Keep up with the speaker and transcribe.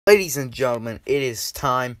Ladies and gentlemen, it is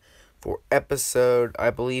time for episode, I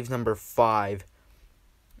believe, number 5.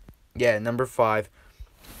 Yeah, number 5.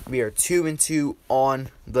 We are 2-2 on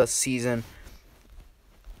the season.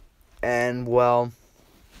 And, well,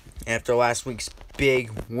 after last week's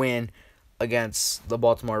big win against the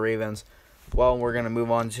Baltimore Ravens, well, we're going to move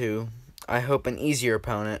on to, I hope, an easier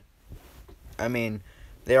opponent. I mean,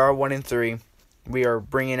 they are 1-3. We are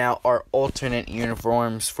bringing out our alternate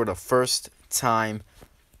uniforms for the first time,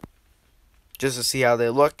 just to see how they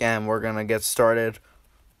look, and we're going to get started.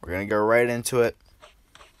 We're going to go right into it.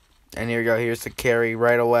 And here we go. Here's the carry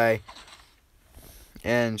right away.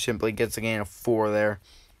 And simply gets a gain of 4 there.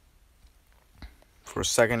 For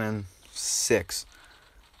 2nd and 6.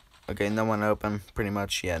 Okay, no one open. Pretty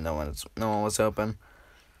much, yeah, no one was open.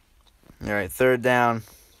 Alright, 3rd down.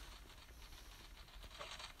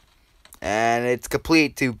 And it's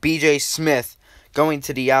complete to B.J. Smith. Going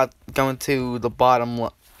to the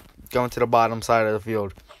bottom side of the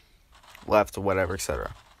field, left or whatever,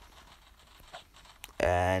 etc.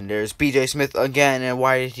 And there's B.J. Smith again, and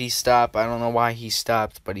why did he stop? I don't know why he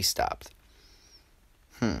stopped, but he stopped.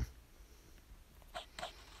 Well,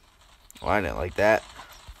 I didn't like that.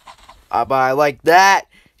 But I like that.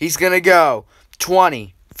 He's going to go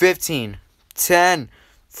 20, 15, 10,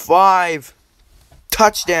 5,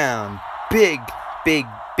 touchdown. Big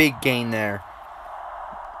gain there.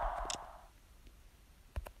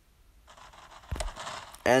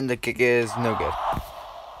 And the kick is no good.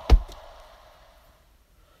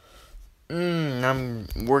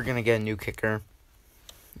 We're going to get a new kicker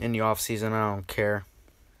in the offseason. I don't care.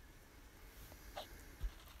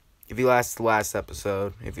 If you watched the last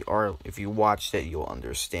episode, if you watched it, you'll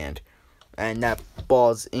understand. And that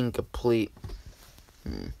ball's incomplete.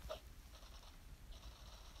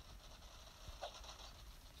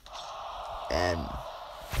 And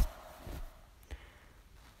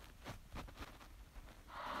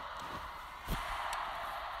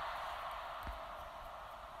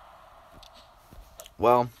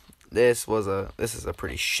well, this is a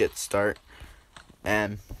pretty shit start,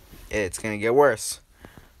 and it's gonna get worse.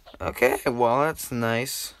 Okay, well, that's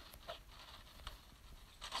nice.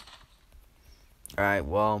 Alright,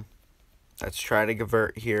 well, let's try to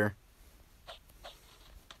convert here.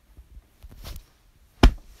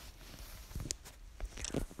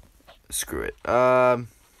 Screw it. 4th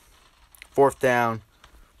down.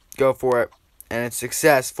 Go for it. And it's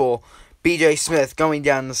successful. B.J. Smith going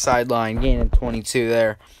down the sideline, gaining 22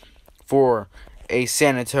 there for a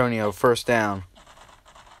San Antonio 1st down.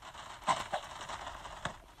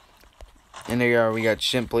 And there you are. We got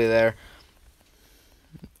Shipley there.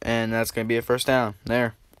 And that's going to be a 1st down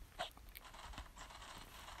there.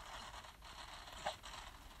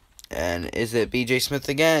 And is it B.J. Smith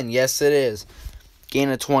again? Yes, it is. Gain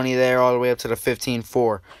of 20 there all the way up to the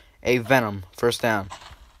 15-4. A Venom 1st down.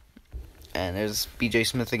 And there's B.J.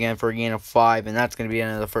 Smith again for a gain of 5. And that's going to be the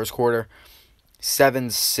end of the 1st quarter.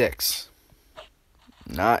 7-6.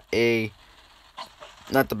 Not the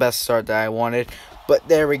best start that I wanted. But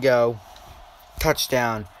there we go.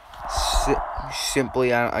 Touchdown.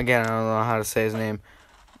 Simply, again, I don't know how to say his name.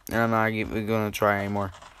 And I'm not even going to try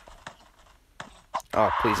anymore. Oh,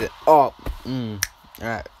 please it. Oh,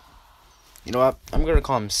 alright. You know what? I'm going to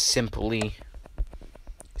call him Simply.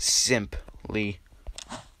 Simply.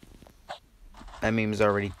 That meme is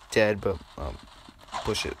already dead, but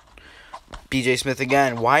push it. B.J. Smith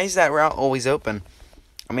again. Why is that route always open?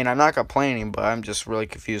 I mean, I'm not complaining, but I'm just really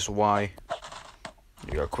confused why.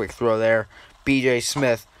 You got a quick throw there. B.J.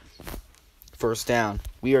 Smith. 1st down.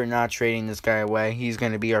 We are not trading this guy away. He's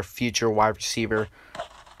going to be our future wide receiver.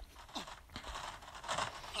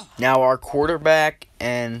 Now, our quarterback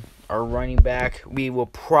and our running back, we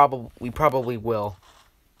probably will.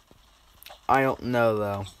 I don't know,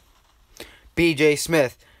 though. B.J.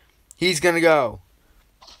 Smith, he's going to go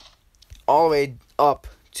all the way up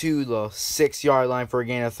to the 6-yard line for a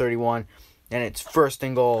gain of 31. And it's 1st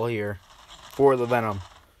and goal here for the Venom.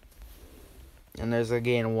 And there's a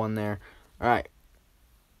gain of 1 there. Alright.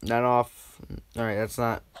 Not off. Alright, that's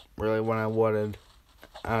not really what I wanted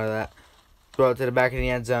out of that. Throw it to the back of the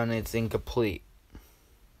end zone. It's incomplete.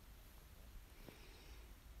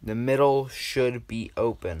 The middle should be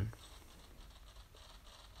open.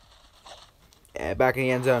 And back in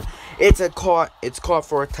the end zone. It's caught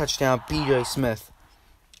for a touchdown. B.J. Smith.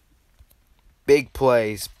 Big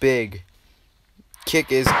plays. Big.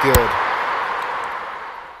 Kick is good.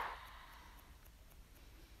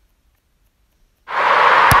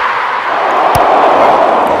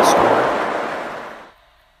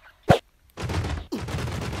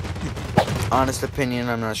 honest opinion,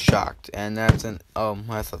 I'm not shocked. And that's an... Oh,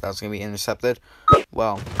 I thought that was going to be intercepted.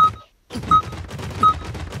 Well.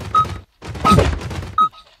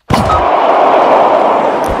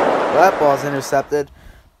 That ball's intercepted.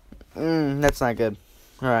 That's not good.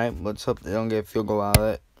 Alright, let's hope they don't get a field goal out of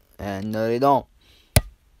it. And no, they don't.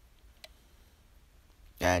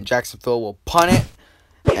 And Jacksonville will punt it.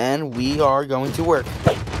 And we are going to work.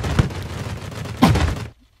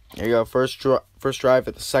 There you go. First drive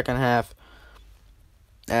at the second half.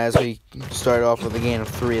 As we start off with a gain of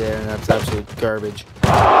 3 there. And that's absolute garbage.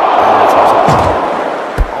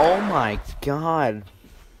 Oh my god.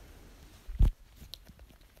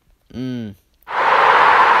 We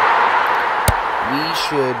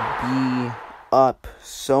should be up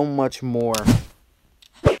so much more.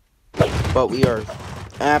 But we are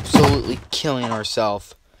absolutely killing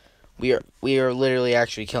ourselves. We are literally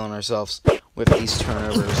actually killing ourselves with these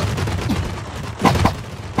turnovers.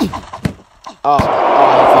 Oh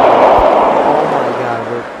my god,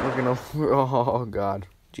 we're gonna, oh god,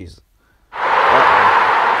 Jesus.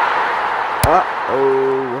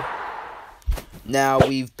 Uh-oh. Now,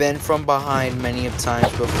 we've been from behind many of times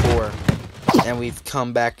before, and we've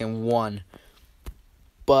come back and won.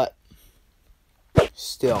 But,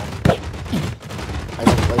 still, I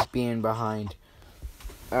don't like being behind.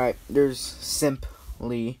 Alright, there's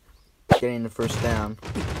simply getting the first down.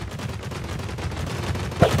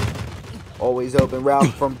 Always open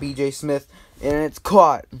route from BJ Smith, and it's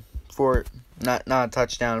caught for not a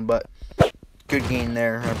touchdown, but good gain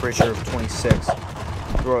there. I'm pretty sure of 26.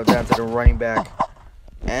 Throw it down to the running back,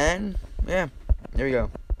 and yeah, there we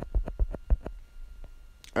go.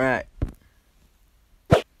 All right,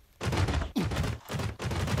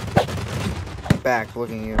 back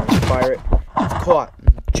looking at fire it. It's caught,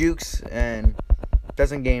 jukes, and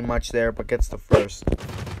doesn't gain much there, but gets the first.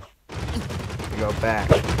 We go back.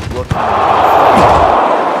 Looking.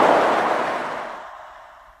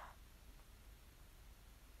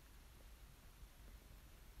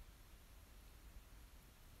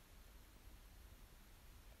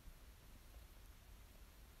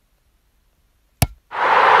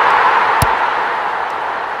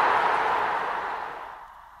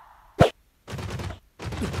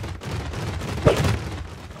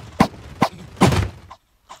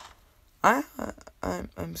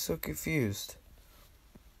 I'm so confused.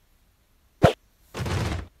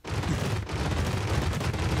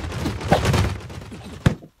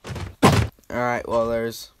 Alright, well,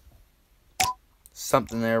 there's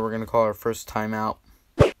something there. We're going to call our first timeout.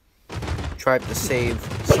 Tried to save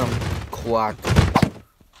some clock.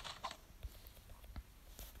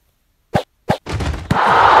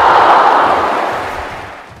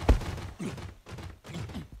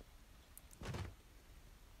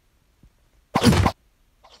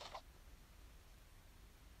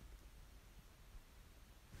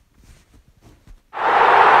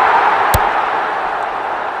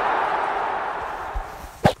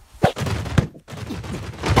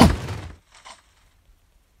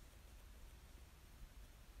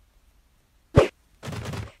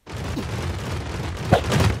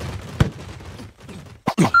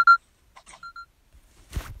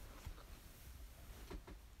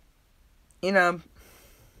 You know,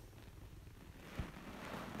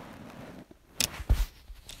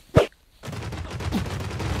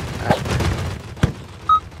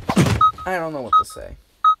 I don't know what to say.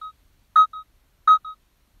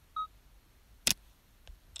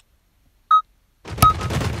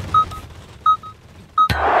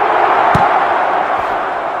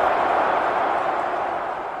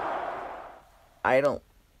 I don't.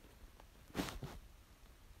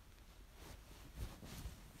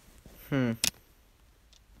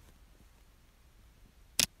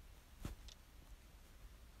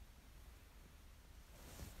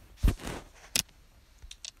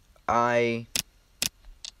 I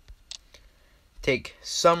take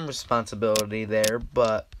some responsibility there,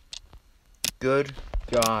 but good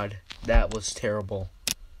God, that was terrible.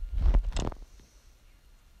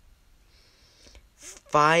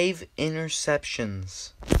 5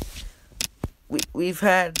 interceptions. We've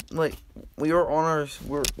had, like, we're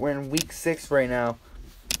in week 6 right now,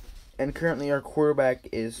 and currently our quarterback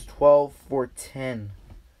is 12 for 10.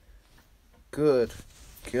 Good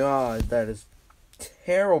God, that is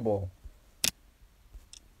terrible.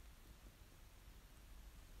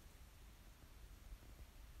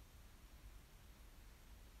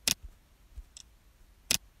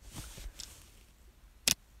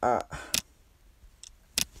 I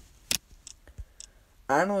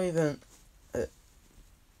don't even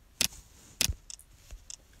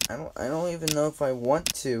I don't even know if I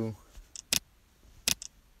want to.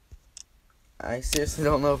 I seriously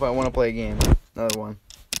don't know if I want to play a game. Another one.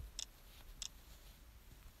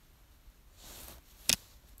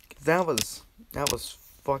 That was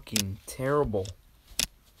fucking terrible.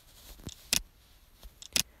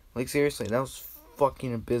 Like, seriously, that was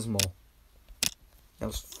fucking abysmal. That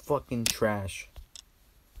was fucking trash.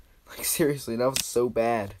 Like, seriously, that was so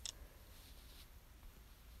bad.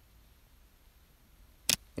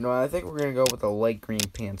 You know, I think we're gonna go with the light green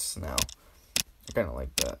pants now. I kind of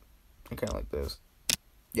like that. I kind of like those.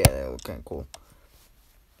 Yeah, they look kind of cool.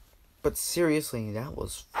 But seriously, that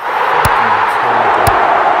was fucking terrible.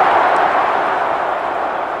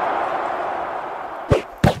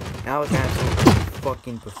 That was absolutely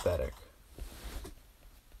fucking pathetic.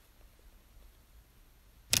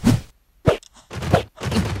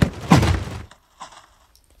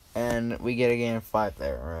 And we get a gain of 5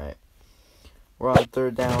 there, alright. We're on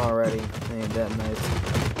 3rd down already. Ain't that nice.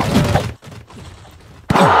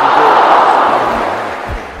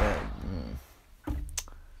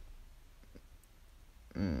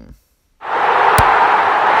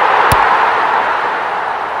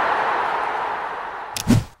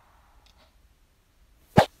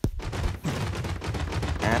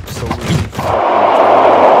 Absolutely fucking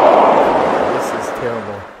terrible. This is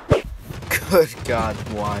terrible. Good God,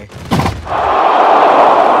 why?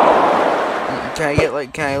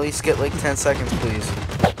 Can I at least get like 10 seconds, please?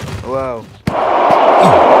 Hello.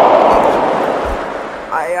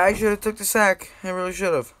 I should have took the sack. I really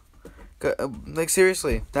should have. Like,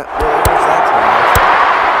 seriously, that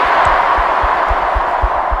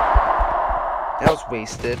was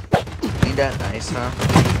wasted. Ain't that nice, huh?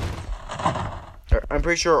 I'm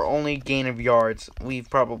pretty sure our only gain of yards, we've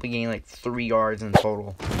probably gained like 3 yards in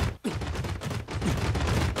total.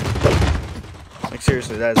 Like,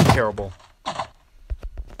 seriously, that is terrible.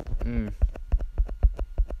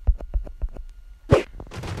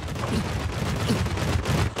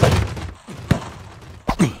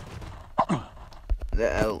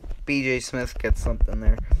 BJ Smith gets something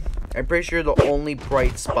there. I'm pretty sure the only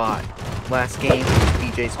bright spot last game was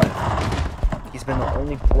BJ Smith. He's been the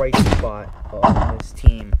only bright spot on this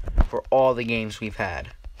team for all the games we've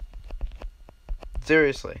had.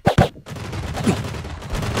 Seriously.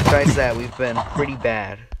 Besides that, we've been pretty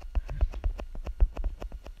bad.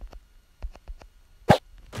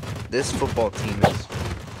 This football team is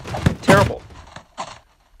terrible.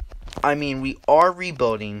 I mean, we are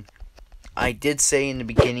rebuilding. I did say in the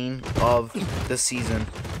beginning of the season,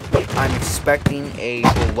 I'm expecting a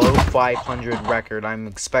below 500 record. I'm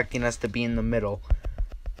expecting us to be in the middle.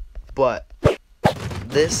 But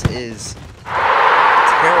this is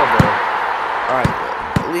terrible. Alright,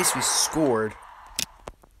 at least we scored.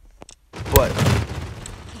 But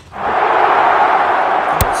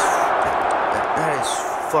that is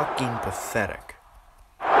fucking pathetic.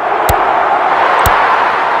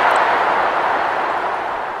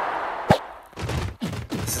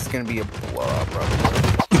 This is gonna be a blowout, probably.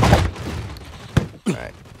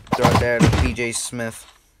 Alright, throw it there to BJ Smith.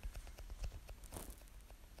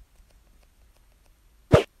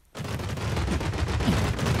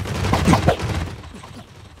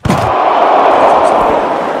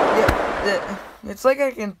 It's like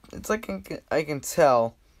I can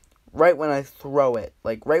tell right when I throw it.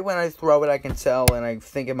 Like, right when I throw it, I can tell, and I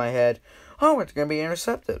think in my head, oh, it's gonna be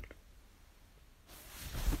intercepted.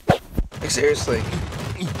 Like, seriously.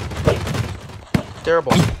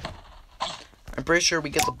 Terrible. I'm pretty sure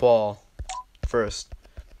we get the ball first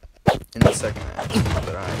in the second half.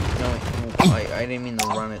 But I didn't mean to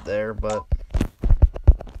run it there, but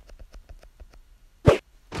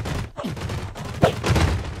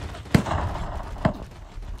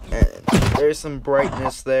there's some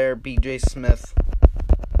brightness there. BJ Smith,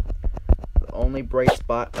 the only bright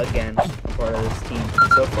spot again, a part of this team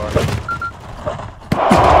so far.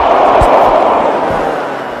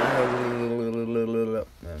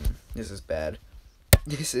 This is bad.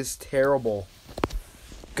 This is terrible.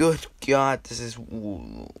 Good God, this is.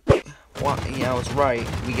 What? Yeah, I was right.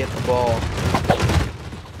 We get the ball.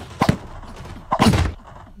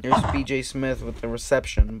 There's BJ Smith with the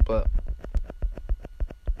reception, but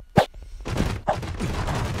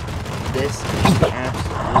this is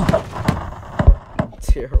absolutely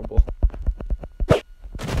terrible.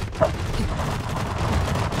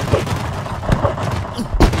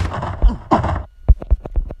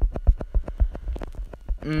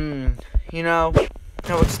 You know,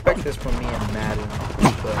 I would expect this from me in Madden,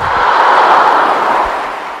 but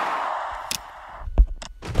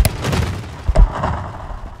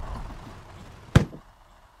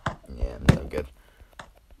yeah, no good.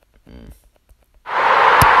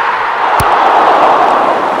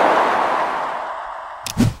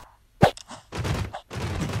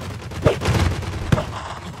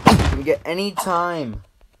 anytime.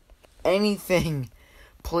 Anything.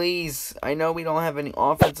 Please. I know we don't have any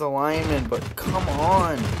offensive linemen, but come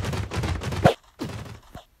on.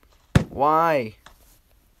 Why?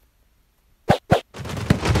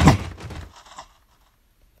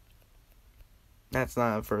 That's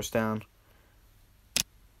not a first down.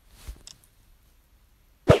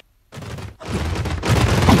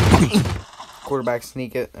 Quarterback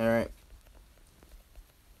sneak it. Alright.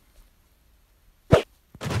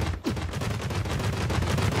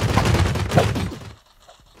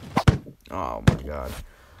 Oh my god.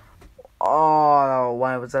 Oh,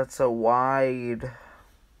 why was that so wide?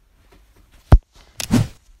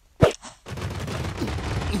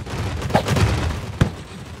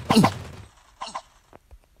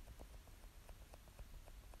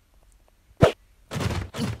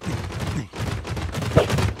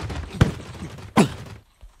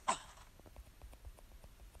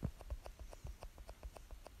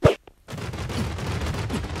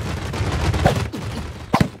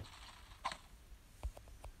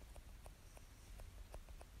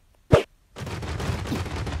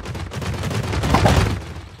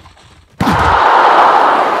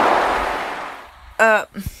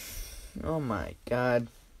 Oh my god.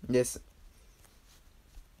 This.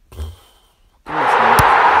 We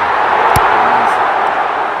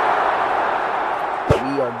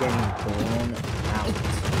are getting blown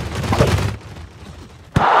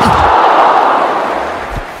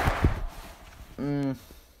out.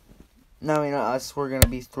 Knowing us, we're going to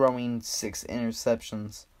be throwing 6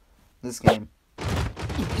 interceptions this game.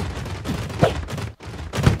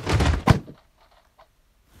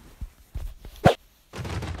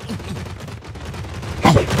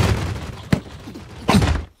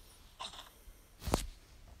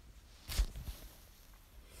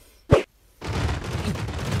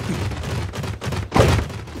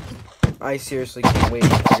 I seriously can't wait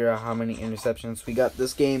to figure out how many interceptions we got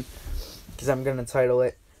this game, because I'm going to title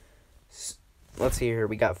it. Let's see here.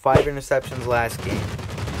 We got 5 interceptions last game,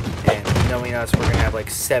 and knowing us, we're going to have like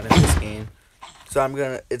 7 this game. So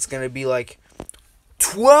it's going to be like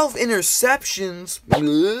 12 interceptions.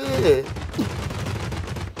 Blech.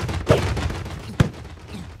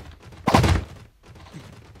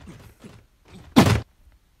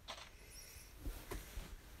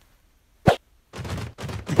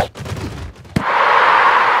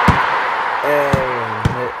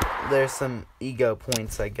 There's some ego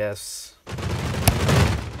points, I guess. He's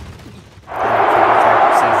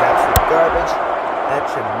absolute garbage. That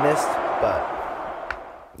should have missed, but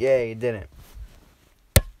yeah, he didn't.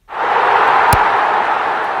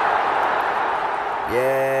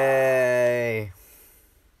 Yay!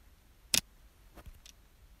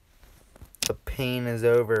 The pain is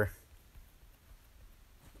over.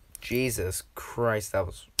 Jesus Christ, that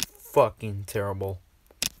was fucking terrible.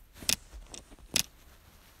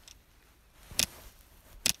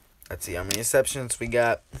 Let's see how many interceptions we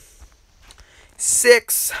got.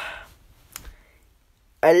 6.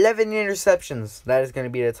 11 interceptions. That is going to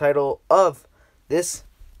be the title of this.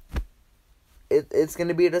 It's going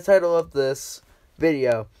to be the title of this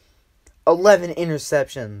video. 11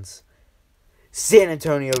 interceptions. San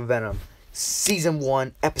Antonio Venom. Season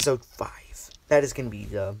 1, Episode 5. That is going to be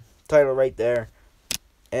the title right there.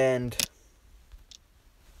 And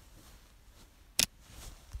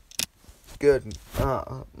good.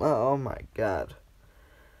 Oh my god.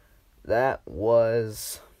 That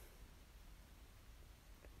was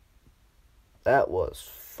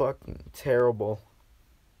fucking terrible.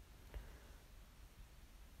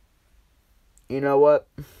 You know what?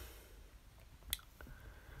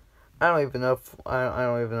 I don't even know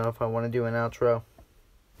if I want to do an outro.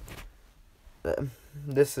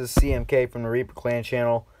 This is CMK from the Reaper Clan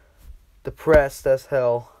channel. Depressed as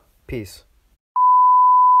hell. Peace.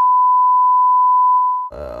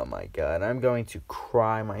 Oh my god, I'm going to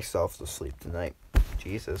cry myself to sleep tonight.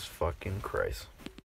 Jesus fucking Christ.